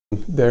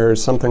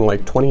There's something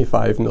like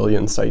 25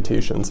 million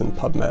citations in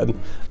PubMed,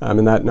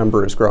 and that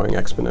number is growing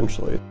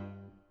exponentially.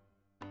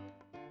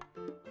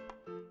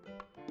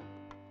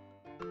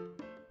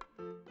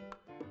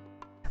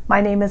 My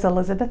name is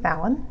Elizabeth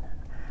Allen.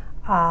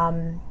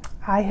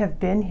 I have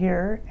been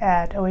here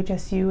at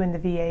OHSU in the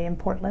VA in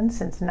Portland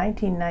since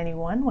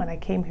 1991 when I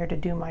came here to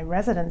do my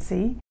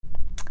residency.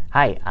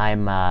 Hi,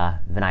 I'm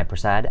Vinay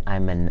Prasad.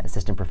 I'm an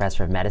assistant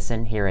professor of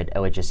medicine here at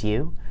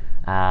OHSU.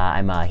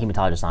 I'm a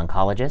hematologist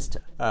oncologist.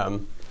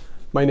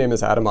 My name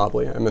is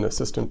Obley. I'm an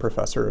assistant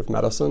professor of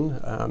medicine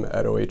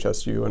at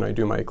OHSU, and I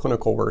do my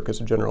clinical work as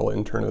a general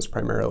internist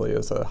primarily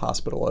as a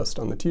hospitalist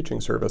on the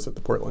teaching service at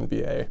the Portland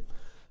VA.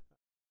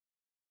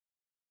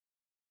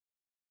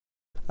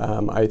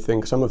 I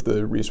think some of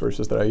the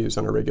resources that I use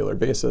on a regular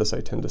basis,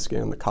 I tend to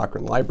scan the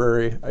Cochrane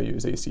Library, I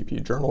use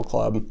ACP Journal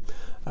Club,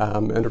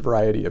 and a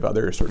variety of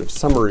other sort of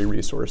summary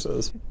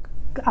resources.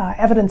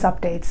 Evidence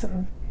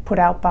updates put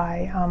out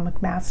by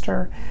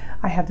McMaster.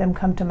 I have them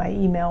come to my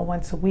email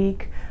once a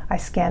week. I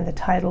scan the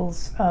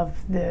titles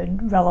of the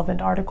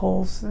relevant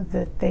articles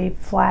that they've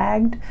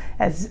flagged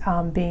as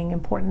being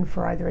important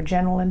for either a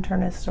general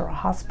internist or a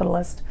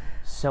hospitalist.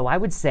 So I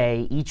would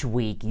say each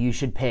week you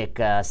should pick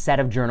a set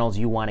of journals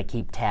you want to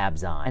keep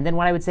tabs on. And then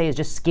what I would say is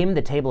just skim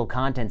the table of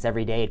contents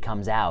every day it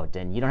comes out.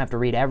 And you don't have to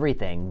read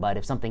everything, but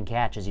if something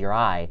catches your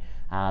eye,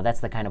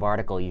 that's the kind of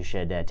article you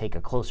should take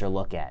a closer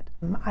look at.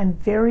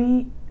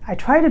 I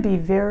try to be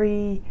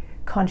very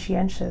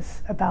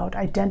conscientious about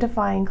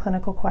identifying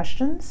clinical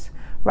questions,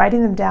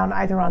 writing them down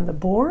either on the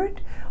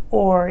board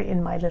or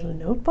in my little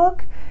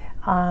notebook,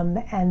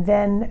 and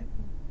then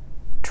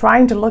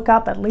trying to look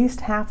up at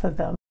least half of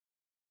them.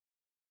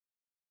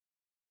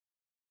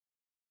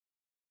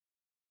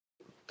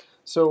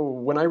 So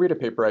when I read a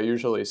paper, I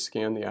usually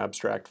scan the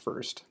abstract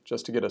first,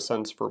 just to get a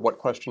sense for what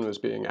question was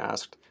being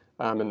asked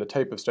and the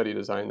type of study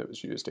design that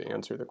was used to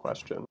answer the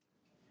question.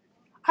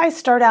 I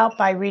start out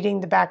by reading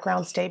the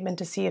background statement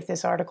to see if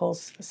this article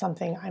is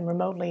something I'm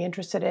remotely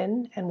interested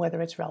in and whether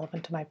it's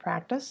relevant to my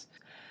practice.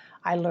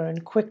 I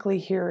learn quickly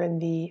here in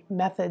the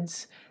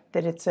methods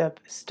that it's a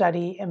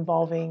study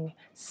involving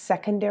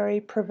secondary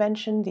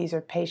prevention. These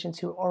are patients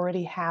who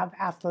already have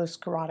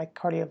atherosclerotic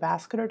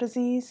cardiovascular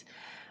disease.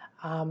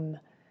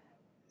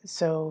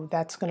 So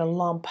that's going to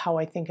lump how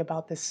I think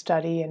about this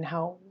study and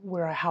how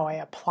I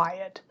apply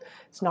it.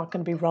 It's not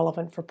going to be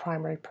relevant for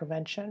primary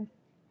prevention.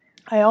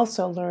 I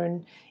also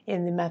learn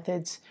in the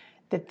methods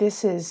that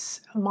this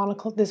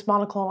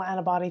monoclonal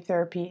antibody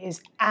therapy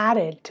is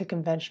added to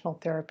conventional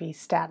therapy,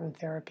 statin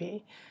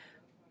therapy,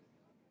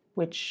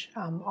 which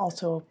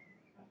also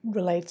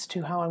relates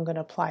to how I'm going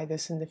to apply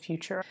this in the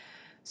future.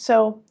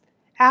 So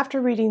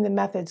after reading the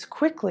methods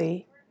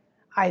quickly,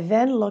 I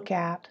then look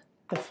at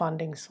the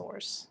funding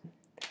source.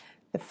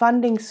 The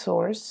funding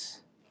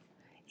source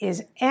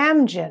is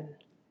Amgen.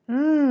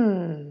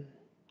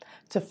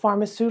 It's a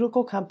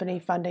pharmaceutical company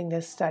funding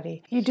this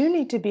study. You do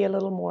need to be a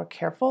little more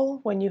careful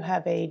when you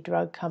have a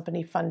drug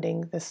company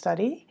funding the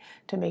study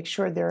to make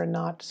sure there are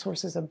not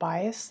sources of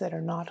bias that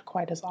are not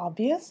quite as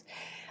obvious.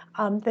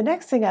 The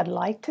next thing I'd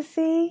like to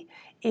see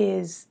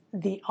is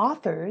the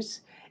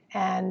authors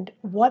and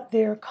what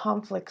their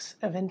conflicts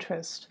of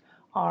interest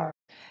are.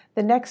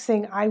 The next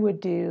thing I would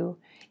do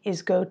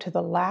is go to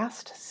the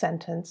last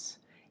sentence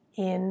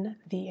in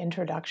the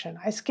introduction.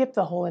 I skipped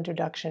the whole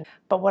introduction,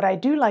 but what I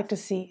do like to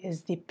see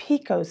is the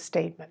PICO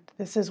statement.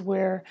 This is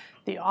where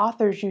the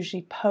authors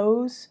usually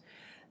pose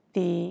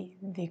the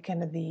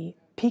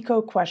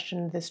PICO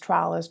question this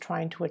trial is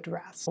trying to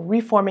address.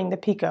 Reforming the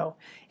PICO.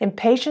 In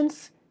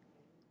patients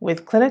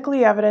with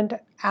clinically evident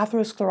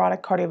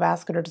atherosclerotic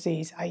cardiovascular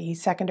disease, i.e.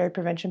 secondary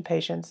prevention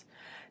patients,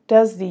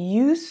 does the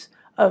use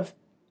of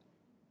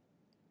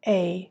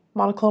a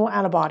monoclonal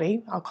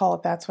antibody, I'll call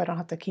it that so I don't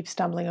have to keep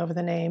stumbling over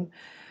the name,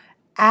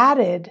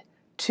 added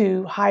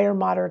to higher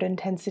moderate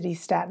intensity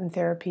statin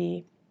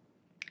therapy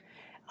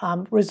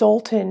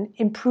result in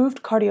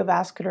improved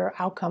cardiovascular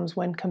outcomes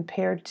when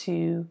compared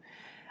to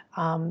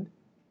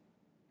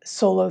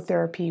solo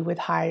therapy with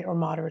high or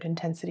moderate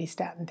intensity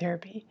statin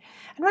therapy.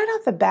 And right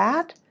off the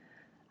bat,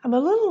 I'm a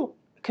little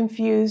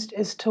confused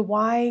as to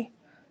why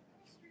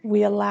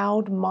we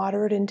allowed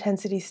moderate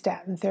intensity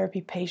statin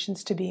therapy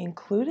patients to be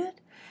included,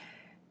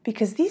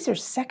 because these are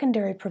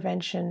secondary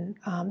prevention.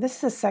 This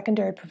is a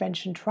secondary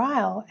prevention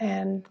trial,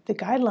 and the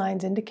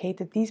guidelines indicate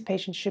that these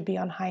patients should be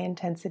on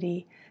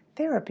high-intensity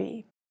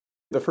therapy.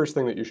 The first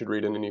thing that you should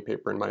read in any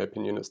paper, in my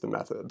opinion, is the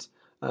methods.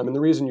 And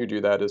the reason you do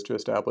that is to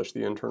establish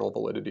the internal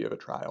validity of a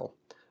trial.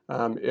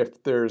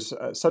 If there's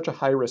such a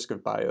high risk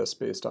of bias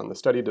based on the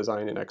study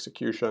design and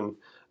execution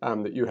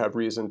that you have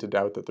reason to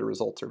doubt that the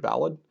results are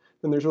valid,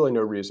 then there's really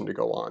no reason to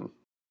go on.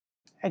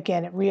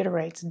 Again, it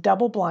reiterates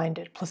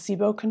double-blinded,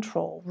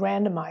 placebo-controlled,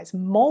 randomized,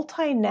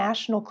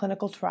 multinational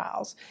clinical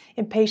trials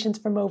in patients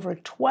from over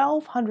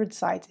 1,200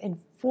 sites in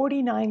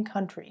 49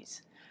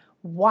 countries.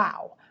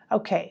 Wow.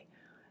 Okay.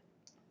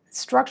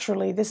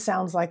 Structurally, this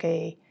sounds like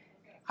an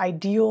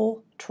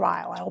ideal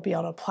trial. I will be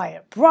able to apply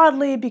it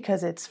broadly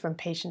because it's from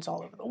patients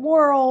all over the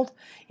world.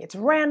 It's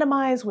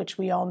randomized, which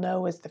we all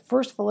know is the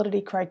first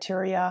validity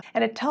criteria.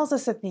 And it tells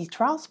us that the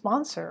trial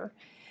sponsor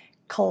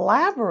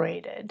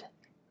collaborated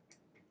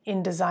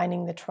in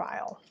designing the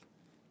trial.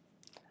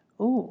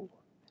 Ooh,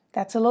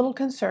 that's a little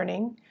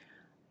concerning.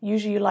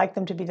 Usually you like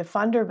them to be the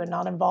funder, but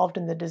not involved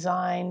in the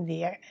design,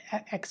 the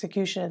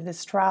execution of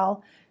this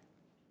trial.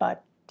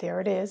 But there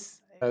it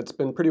is. It's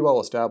been pretty well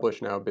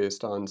established now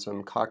based on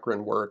some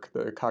Cochrane work.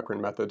 The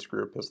Cochrane Methods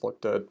Group has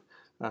looked at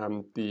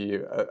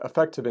the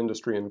effects of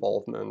industry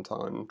involvement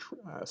on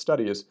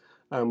studies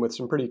with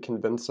some pretty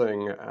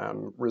convincing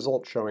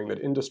results showing that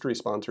industry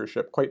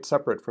sponsorship, quite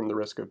separate from the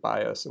risk of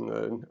bias and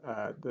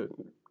the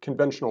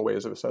conventional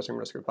ways of assessing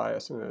risk of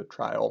bias in a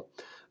trial,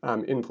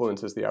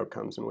 influences the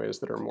outcomes in ways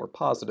that are more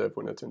positive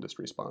when it's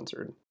industry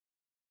sponsored.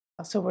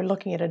 So we're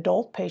looking at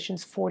adult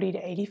patients 40 to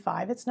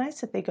 85. It's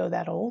nice that they go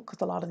that old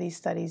because a lot of these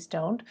studies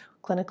don't.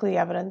 Clinically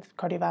evident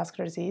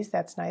cardiovascular disease,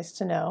 that's nice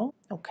to know.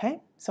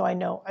 Okay, so I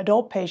know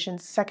adult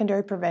patients,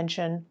 secondary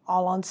prevention,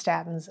 all on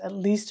statins, at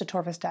least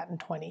atorvastatin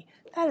 20.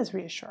 That is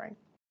reassuring.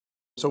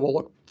 So we'll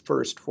look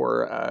first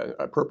for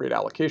appropriate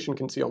allocation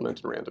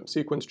concealment and random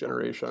sequence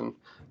generation.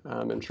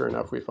 And sure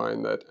enough, we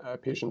find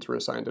that patients were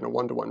assigned in a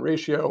 1-to-1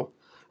 ratio.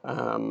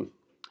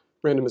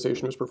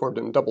 Randomization was performed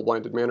in a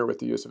double-blinded manner with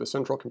the use of a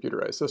central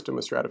computerized system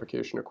with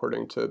stratification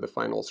according to the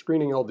final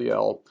screening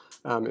LDL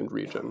and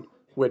region,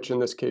 which in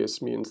this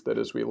case means that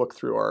as we look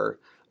through our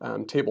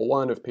Table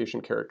 1 of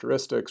patient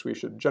characteristics, we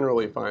should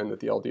generally find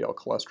that the LDL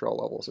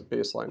cholesterol levels at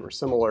baseline were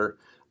similar,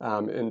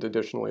 and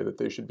additionally that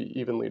they should be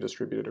evenly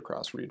distributed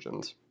across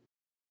regions.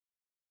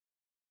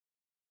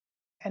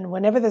 And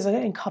whenever there's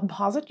a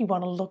composite, you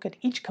want to look at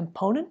each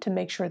component to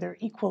make sure they're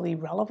equally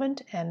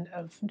relevant and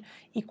of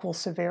equal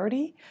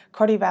severity.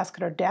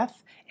 Cardiovascular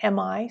death,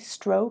 MI,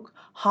 stroke,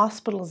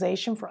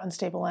 hospitalization for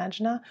unstable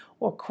angina,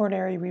 or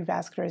coronary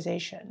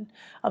revascularization.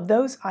 Of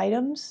those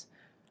items,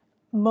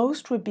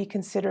 most would be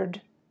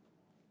considered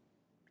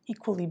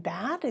equally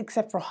bad,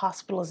 except for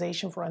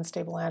hospitalization for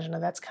unstable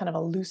angina. That's kind of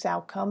a loose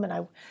outcome, and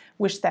I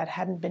wish that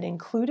hadn't been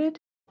included.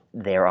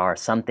 There are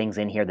some things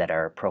in here that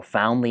are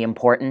profoundly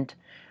important,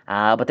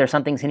 but there are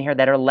some things in here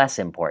that are less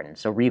important.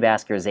 So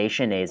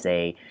revascularization is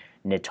a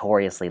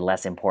notoriously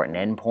less important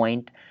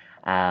endpoint.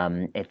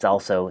 It's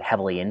also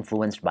heavily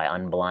influenced by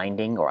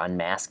unblinding or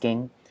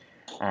unmasking.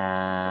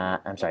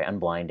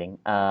 Unblinding.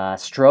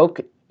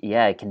 Stroke,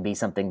 yeah, it can be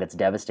something that's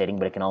devastating,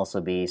 but it can also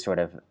be sort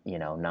of,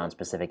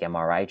 non-specific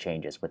MRI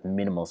changes with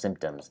minimal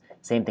symptoms.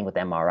 Same thing with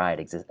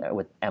MRI.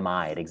 With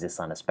MI, it exists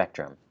on a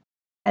spectrum.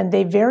 And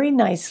they very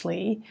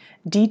nicely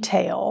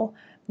detail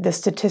the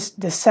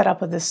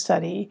setup of this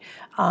study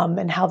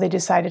and how they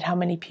decided how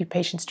many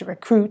patients to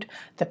recruit,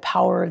 the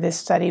power of this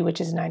study, which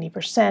is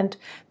 90%,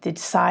 the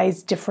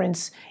size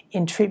difference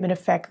in treatment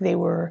effect they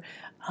were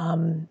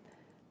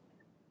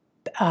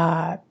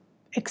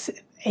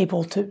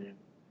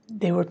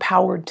they were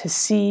powered to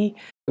see.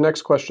 The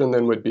next question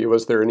then would be,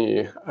 was there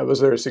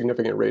a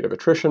significant rate of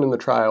attrition in the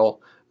trial?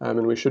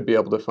 And we should be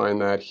able to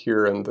find that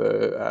here in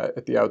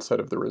at the outset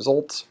of the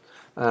results.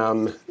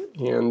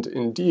 And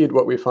indeed,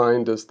 what we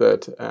find is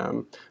that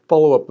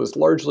follow-up was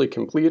largely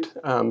complete,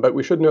 but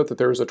we should note that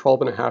there was a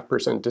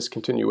 12.5%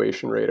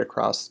 discontinuation rate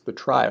across the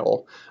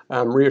trial.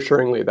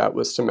 Reassuringly, that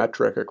was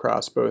symmetric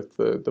across both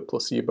the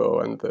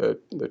placebo and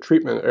the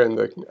treatment and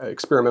the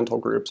experimental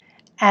groups.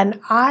 And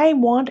I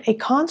want a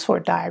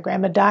consort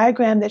diagram, a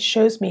diagram that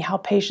shows me how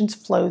patients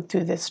flowed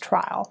through this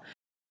trial.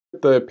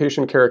 The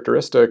patient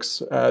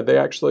characteristics, they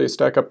actually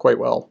stack up quite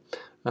well.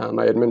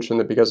 I had mentioned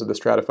that because of the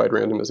stratified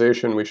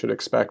randomization, we should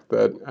expect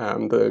that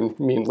the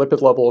mean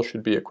lipid level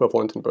should be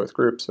equivalent in both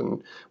groups,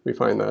 and we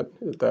find that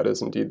that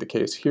is indeed the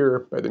case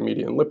here by the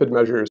median lipid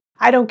measures.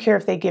 I don't care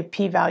if they give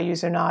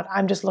p-values or not.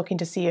 I'm just looking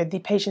to see are the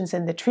patients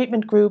in the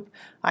treatment group,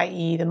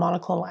 i.e. the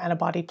monoclonal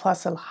antibody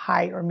plus a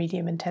high or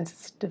medium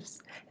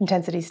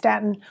intensity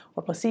statin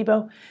or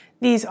placebo.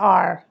 These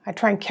are, I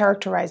try and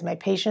characterize my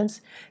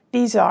patients,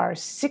 these are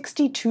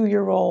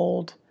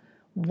 62-year-old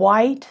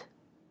white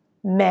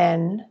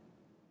men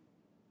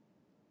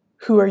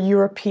who are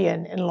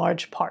European in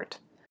large part.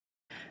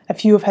 A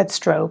few have had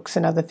strokes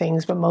and other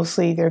things, but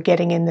mostly they're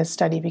getting in this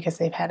study because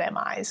they've had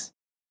MIs.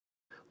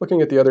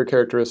 Looking at the other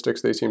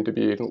characteristics, they seem to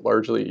be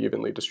largely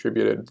evenly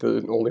distributed.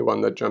 The only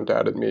one that jumped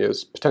out at me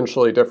as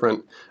potentially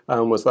different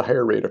was the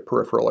higher rate of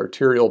peripheral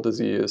arterial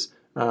disease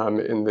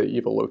in the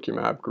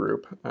evolocumab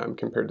group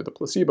compared to the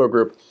placebo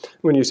group.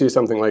 When you see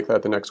something like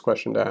that, the next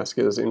question to ask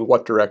is, in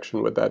what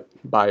direction would that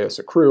bias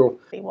accrue?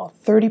 Well,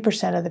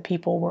 30% of the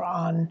people were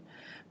on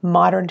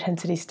moderate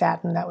intensity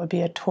statin. That would be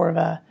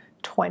atorva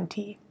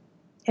 20.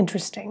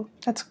 Interesting.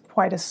 That's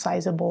quite a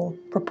sizable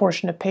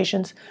proportion of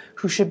patients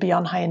who should be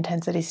on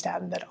high-intensity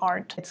statin that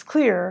aren't. It's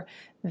clear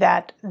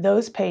that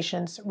those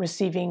patients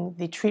receiving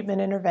the treatment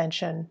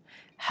intervention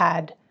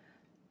had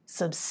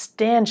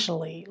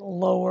substantially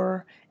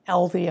lower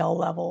LDL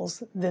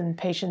levels than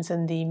patients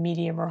in the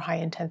medium or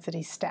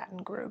high-intensity statin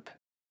group.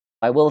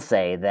 I will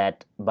say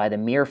that by the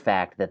mere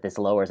fact that this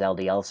lowers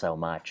LDL so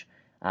much,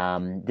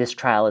 This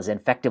trial is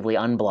effectively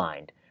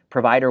unblind.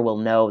 Provider will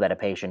know that a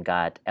patient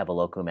got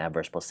evolocumab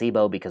versus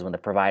placebo because when the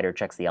provider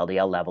checks the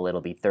LDL level,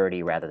 it'll be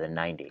 30 rather than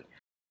 90.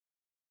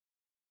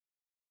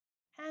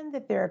 And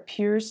that there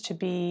appears to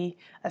be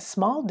a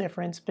small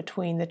difference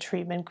between the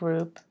treatment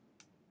group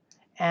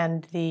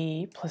and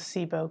the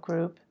placebo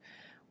group.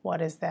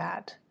 What is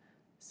that?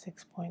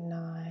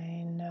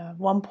 6.9,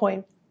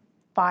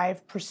 1.5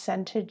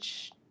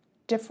 percentage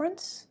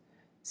difference.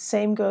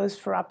 Same goes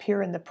for up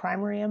here in the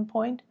primary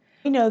endpoint.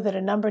 We know that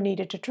a number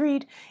needed to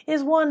treat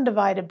is 1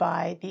 divided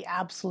by the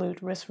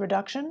absolute risk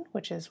reduction,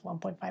 which is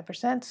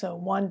 1.5%, so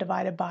 1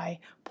 divided by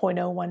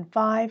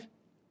 0.015,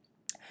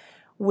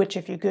 which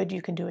if you're good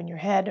you can do in your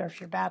head, or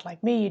if you're bad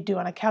like me, you do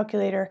on a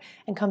calculator,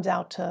 and comes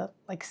out to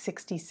like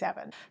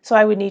 67. So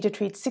I would need to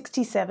treat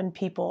 67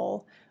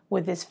 people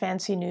with this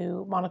fancy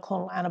new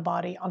monoclonal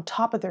antibody on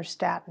top of their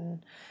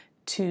statin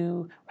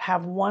to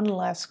have 1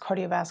 less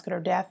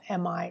cardiovascular death,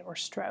 MI, or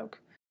stroke.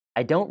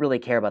 I don't really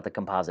care about the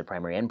composite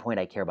primary endpoint.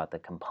 I care about the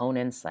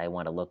components. I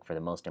want to look for the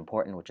most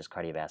important, which is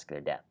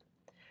cardiovascular death.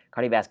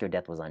 Cardiovascular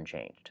death was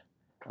unchanged.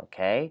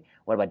 Okay,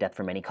 what about death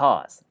from any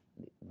cause?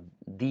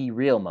 The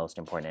real most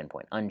important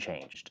endpoint,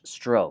 unchanged.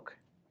 Stroke,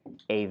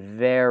 a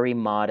very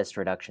modest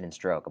reduction in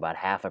stroke, about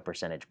 0.5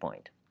 percentage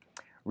point.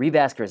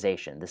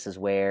 Revascularization, this is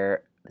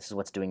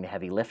what's doing the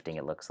heavy lifting,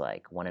 it looks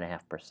like,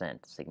 1.5%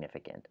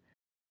 significant.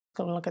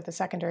 Going to look at the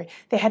secondary.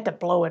 They had to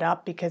blow it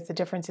up because the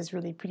difference is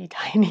really pretty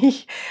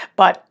tiny.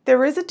 But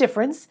there is a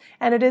difference,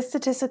 and it is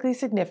statistically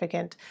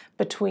significant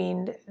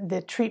between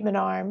the treatment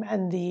arm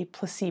and the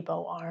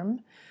placebo arm.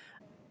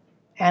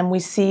 And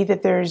we see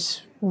that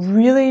there's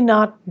really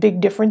not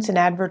big difference in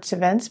adverse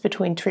events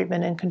between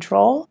treatment and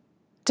control.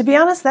 To be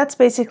honest, that's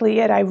basically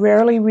it. I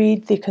rarely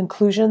read the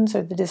conclusions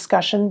or the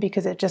discussion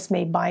because it just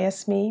may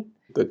bias me.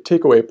 The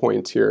takeaway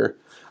points here.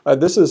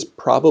 This is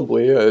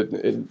probably a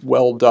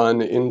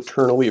well-done,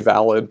 internally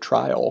valid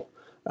trial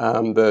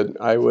that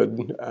I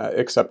would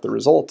accept the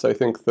results. I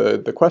think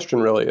the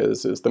question really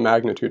is the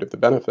magnitude of the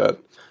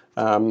benefit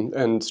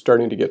and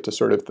starting to get to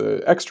sort of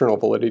the external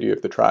validity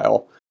of the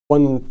trial.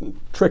 One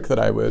trick that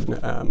I would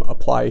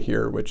apply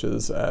here, which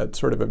is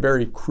sort of a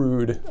very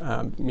crude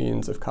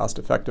means of cost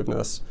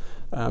effectiveness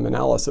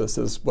analysis,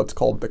 is what's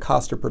called the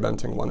cost of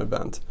preventing one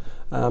event.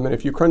 And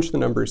if you crunch the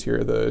numbers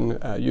here, then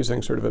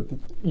using sort of a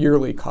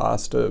yearly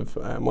cost of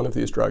one of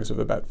these drugs of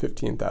about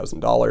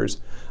 $15,000,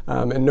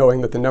 and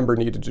knowing that the number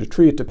needed to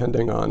treat,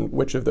 depending on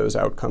which of those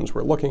outcomes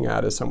we're looking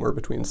at, is somewhere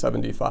between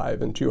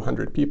 75 and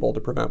 200 people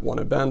to prevent one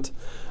event,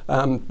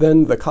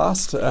 then the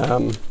cost,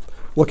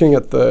 looking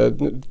at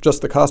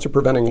just the cost of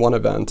preventing one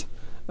event,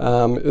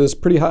 is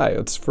pretty high.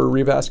 It's for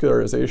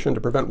revascularization.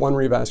 To prevent one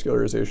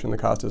revascularization, the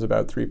cost is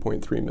about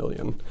 $3.3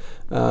 million,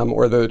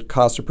 or the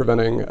cost of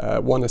preventing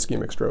one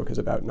ischemic stroke is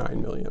about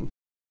 $9 million.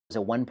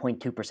 There's a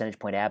 1.2 percentage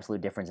point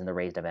absolute difference in the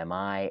rate of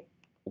MI.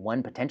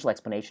 One potential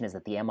explanation is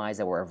that the MIs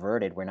that were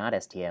averted were not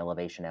ST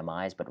elevation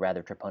MIs, but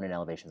rather troponin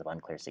elevations of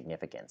unclear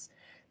significance.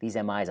 These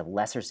MIs of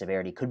lesser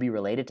severity could be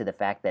related to the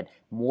fact that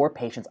more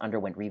patients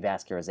underwent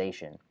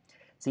revascularization.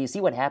 So you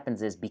see what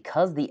happens is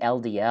because the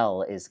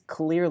LDL is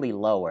clearly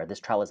lower, this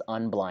trial is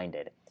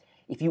unblinded.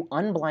 If you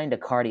unblind a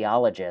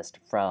cardiologist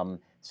from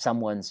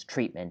someone's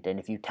treatment, and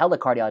if you tell the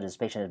cardiologist this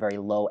patient has very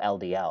low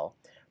LDL,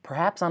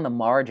 perhaps on the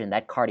margin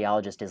that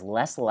cardiologist is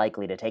less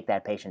likely to take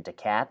that patient to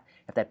cath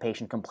if that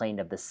patient complained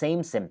of the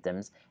same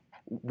symptoms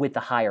with the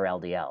higher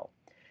LDL.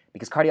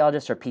 Because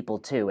cardiologists are people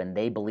too, and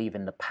they believe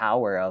in the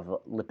power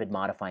of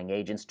lipid-modifying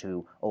agents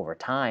to, over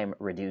time,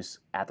 reduce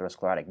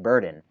atherosclerotic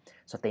burden.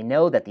 So if they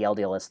know that the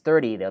LDL is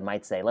 30, they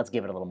might say, let's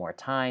give it a little more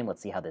time,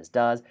 let's see how this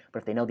does. But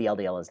if they know the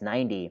LDL is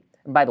 90,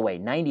 and by the way,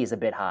 90 is a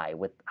bit high.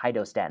 With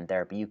high-dose statin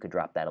therapy, you could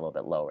drop that a little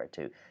bit lower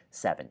to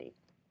 70.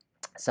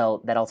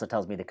 So that also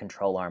tells me the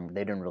control arm,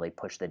 they didn't really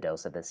push the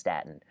dose of the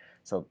statin.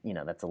 So,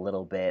 that's a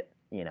little bit,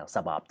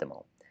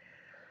 suboptimal.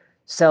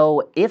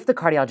 So if the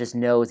cardiologist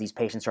knows these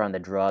patients are on the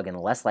drug and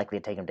less likely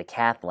to take them to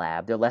cath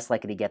lab, they're less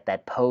likely to get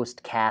that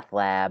post-cath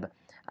lab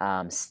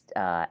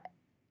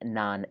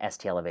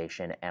non-ST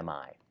elevation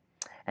MI.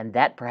 And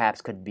that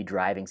perhaps could be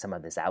driving some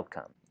of this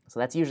outcome.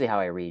 So that's usually how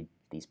I read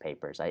these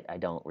papers. I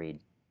don't read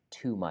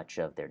too much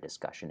of their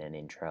discussion and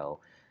intro.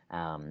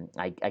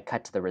 I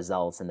cut to the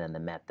results and then the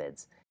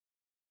methods.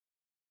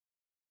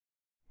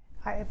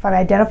 If I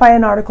identify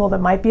an article that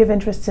might be of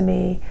interest to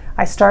me,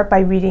 I start by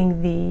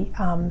reading the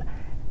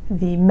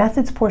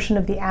methods portion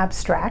of the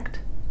abstract,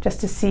 just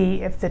to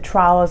see if the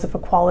trial is of a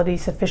quality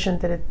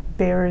sufficient that it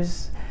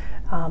bears,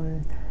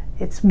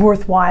 it's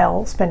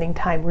worthwhile spending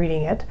time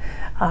reading it.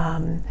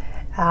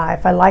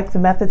 If I like the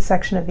methods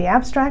section of the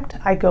abstract,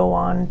 I go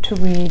on to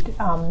read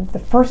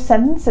the first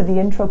sentence of the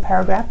intro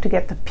paragraph to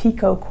get the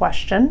PICO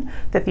question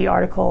that the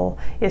article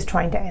is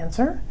trying to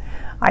answer.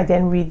 I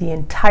then read the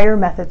entire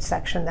methods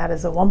section. That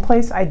is the one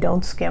place I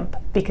don't skimp,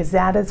 because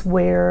that is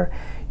where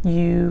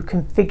you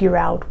can figure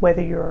out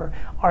whether your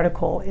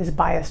article is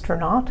biased or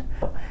not.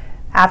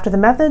 After the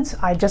methods,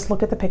 I just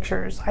look at the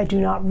pictures. I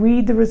do not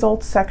read the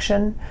results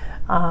section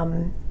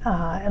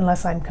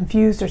unless I'm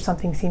confused or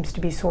something seems to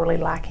be sorely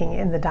lacking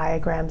in the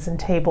diagrams and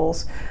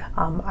tables.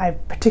 I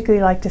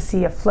particularly like to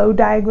see a flow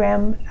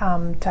diagram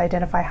to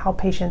identify how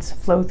patients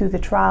flow through the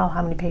trial,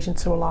 how many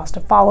patients were lost to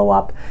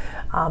follow-up,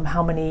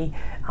 how many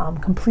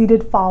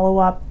completed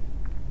follow-up.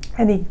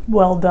 Any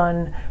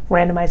well-done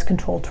randomized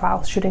controlled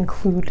trial should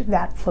include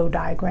that flow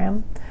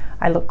diagram.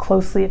 I look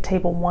closely at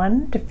Table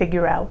 1 to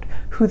figure out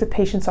who the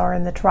patients are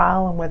in the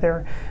trial and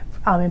whether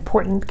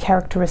important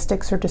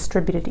characteristics are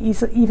distributed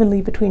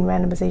evenly between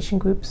randomization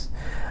groups.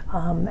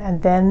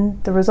 And then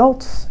the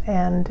results.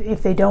 And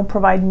if they don't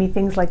provide me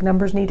things like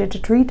numbers needed to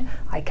treat,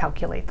 I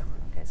calculate them.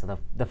 Okay, so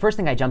the first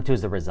thing I jump to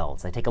is the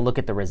results. I take a look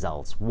at the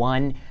results.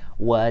 One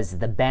was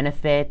the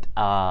benefit,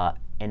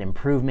 an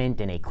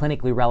improvement in a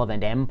clinically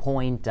relevant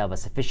endpoint of a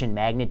sufficient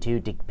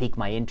magnitude to pique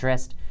my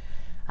interest.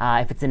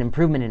 If it's an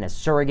improvement in a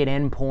surrogate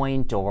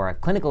endpoint or a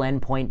clinical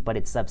endpoint, but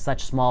it's of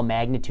such small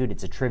magnitude,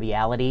 it's a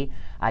triviality,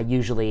 I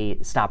usually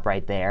stop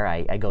right there.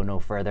 I go no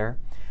further.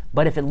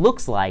 But if it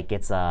looks like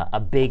it's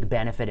a big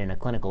benefit in a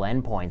clinical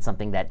endpoint,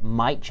 something that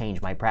might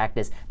change my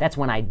practice, that's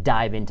when I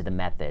dive into the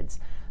methods.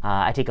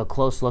 I take a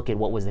close look at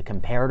what was the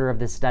comparator of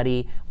this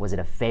study. Was it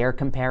a fair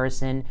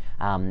comparison?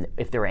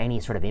 If there were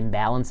any sort of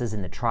imbalances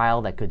in the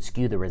trial that could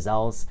skew the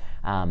results,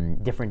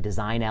 different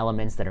design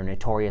elements that are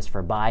notorious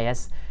for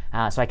bias.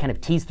 So I kind of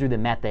tease through the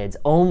methods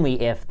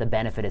only if the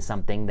benefit is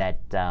something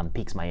that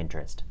piques my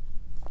interest.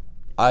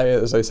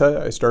 As I said,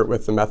 I start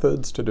with the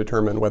methods to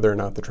determine whether or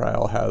not the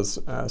trial has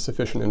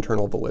sufficient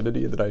internal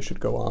validity that I should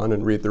go on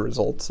and read the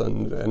results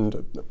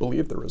and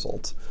believe the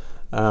results.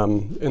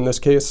 In this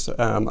case,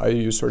 I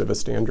use sort of a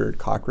standard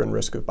Cochrane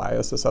risk of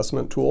bias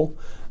assessment tool,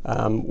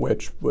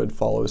 which would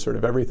follow sort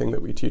of everything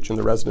that we teach in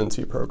the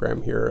residency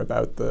program here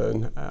about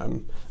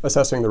the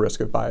assessing the risk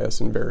of bias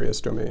in various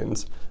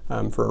domains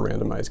for a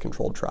randomized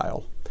controlled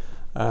trial.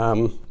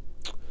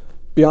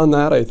 Beyond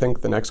that, I think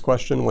the next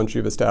question, once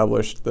you've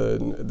established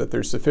that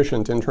there's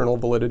sufficient internal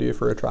validity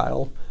for a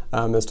trial,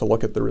 is to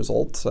look at the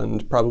results.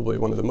 And probably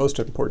one of the most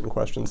important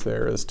questions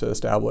there is to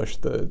establish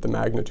the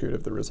magnitude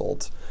of the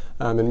results.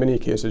 In many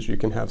cases, you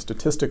can have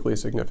statistically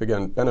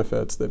significant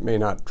benefits that may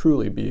not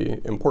truly be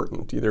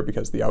important, either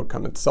because the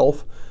outcome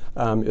itself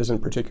isn't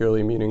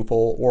particularly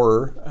meaningful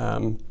or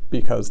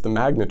because the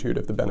magnitude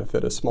of the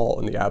benefit is small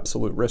and the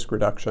absolute risk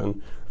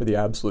reduction or the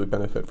absolute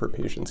benefit for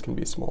patients can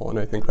be small. And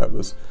I think that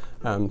was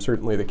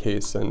certainly the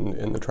case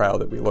in the trial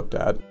that we looked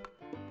at.